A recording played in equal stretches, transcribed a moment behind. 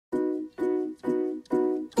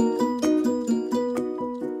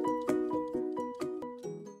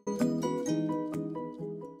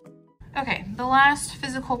last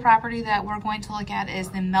physical property that we're going to look at is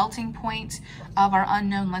the melting point of our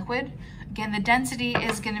unknown liquid. Again, the density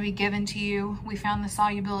is going to be given to you. We found the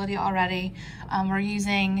solubility already. We're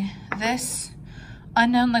using this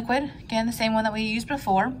unknown liquid, again, the same one that we used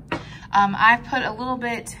before. I've put a little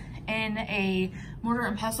bit in a mortar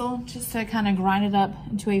and pestle just to kind of grind it up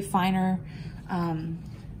into a finer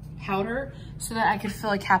powder so that I could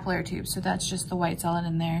fill a capillary tube. So that's just the white solid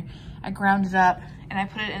in there. I ground it up and I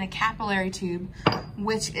put it in a capillary tube,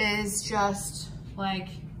 which is just like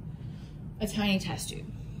a tiny test tube.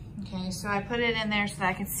 Okay, so I put it in there so that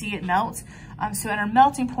I could see it melt. So at our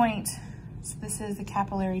melting point, so this is the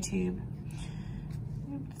capillary tube.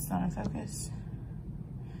 It's not in focus.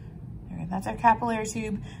 There, that's our capillary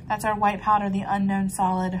tube. That's our white powder, the unknown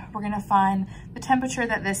solid. We're gonna find the temperature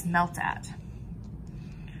that this melts at.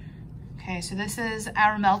 Okay, so this is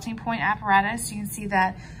our melting point apparatus. You can see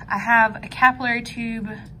that I have a capillary tube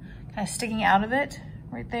kind of sticking out of it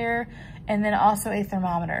right there, and then also a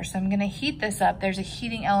thermometer. So I'm gonna heat this up. There's a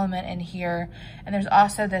heating element in here, and there's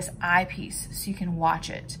also this eyepiece so you can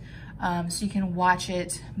watch it. So you can watch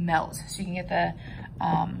it melt. So you can get the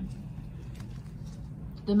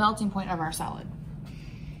melting point of our solid.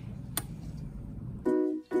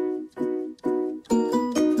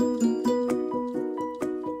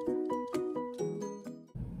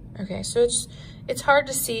 Okay, so it's hard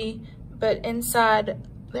to see, but inside,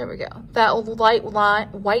 there we go. That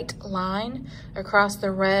white line across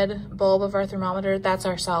the red bulb of our thermometer, that's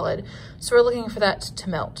our solid. So we're looking for that to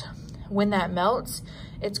melt. When that melts,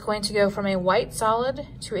 it's going to go from a white solid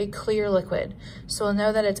to a clear liquid. So we'll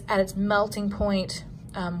know that it's at its melting point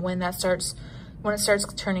when it starts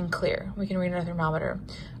turning clear. We can read our thermometer.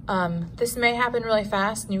 This may happen really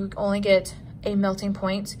fast and you only get a melting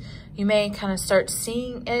point. You may kind of start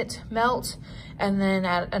seeing it melt, and then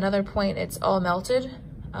at another point it's all melted.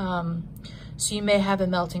 So you may have a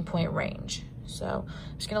melting point range. So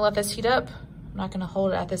I'm just gonna let this heat up. I'm not gonna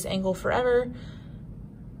hold it at this angle forever,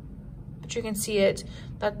 but you can see it,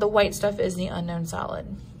 that the white stuff is the unknown solid.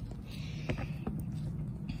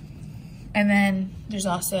 And then there's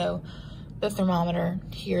also the thermometer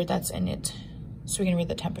here that's in it, so we can read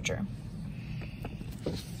the temperature.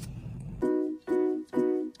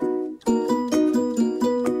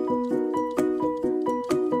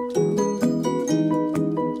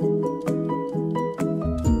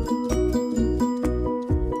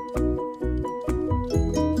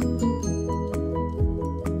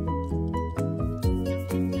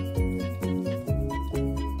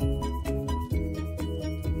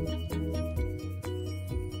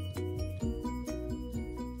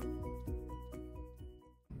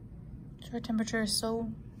 Our temperature is still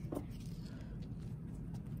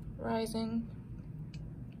rising.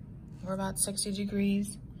 We're about 60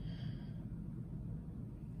 degrees.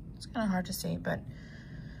 It's kind of hard to see, but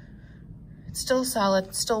it's still solid,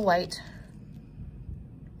 it's still white.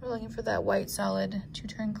 We're looking for that white solid to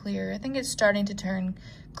turn clear. I think it's starting to turn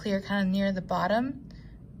clear kind of near the bottom.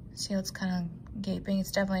 See how it's kind of gaping?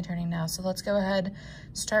 It's definitely turning now. So let's go ahead,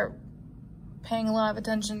 start paying a lot of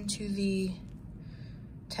attention to the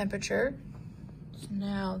temperature. So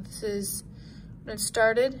now this is when it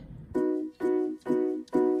started.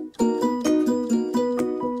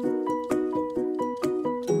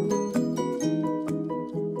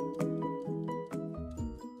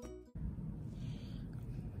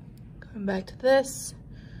 Going back to this,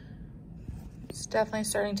 it's definitely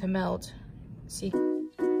starting to melt. See.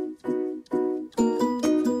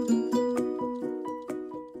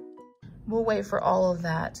 We'll wait for all of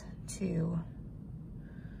that to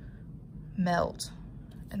melt,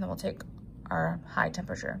 and then we'll take our high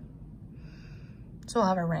temperature. So we'll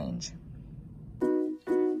have a range.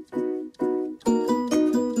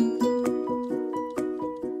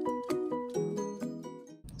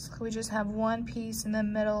 So we just have one piece in the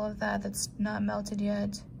middle of that that's not melted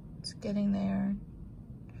yet. It's getting there.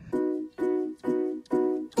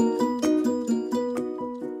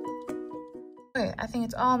 Okay, I think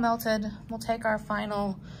it's all melted. We'll take our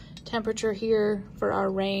final temperature here for our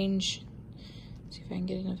range. See if I can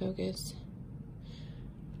get it in focus.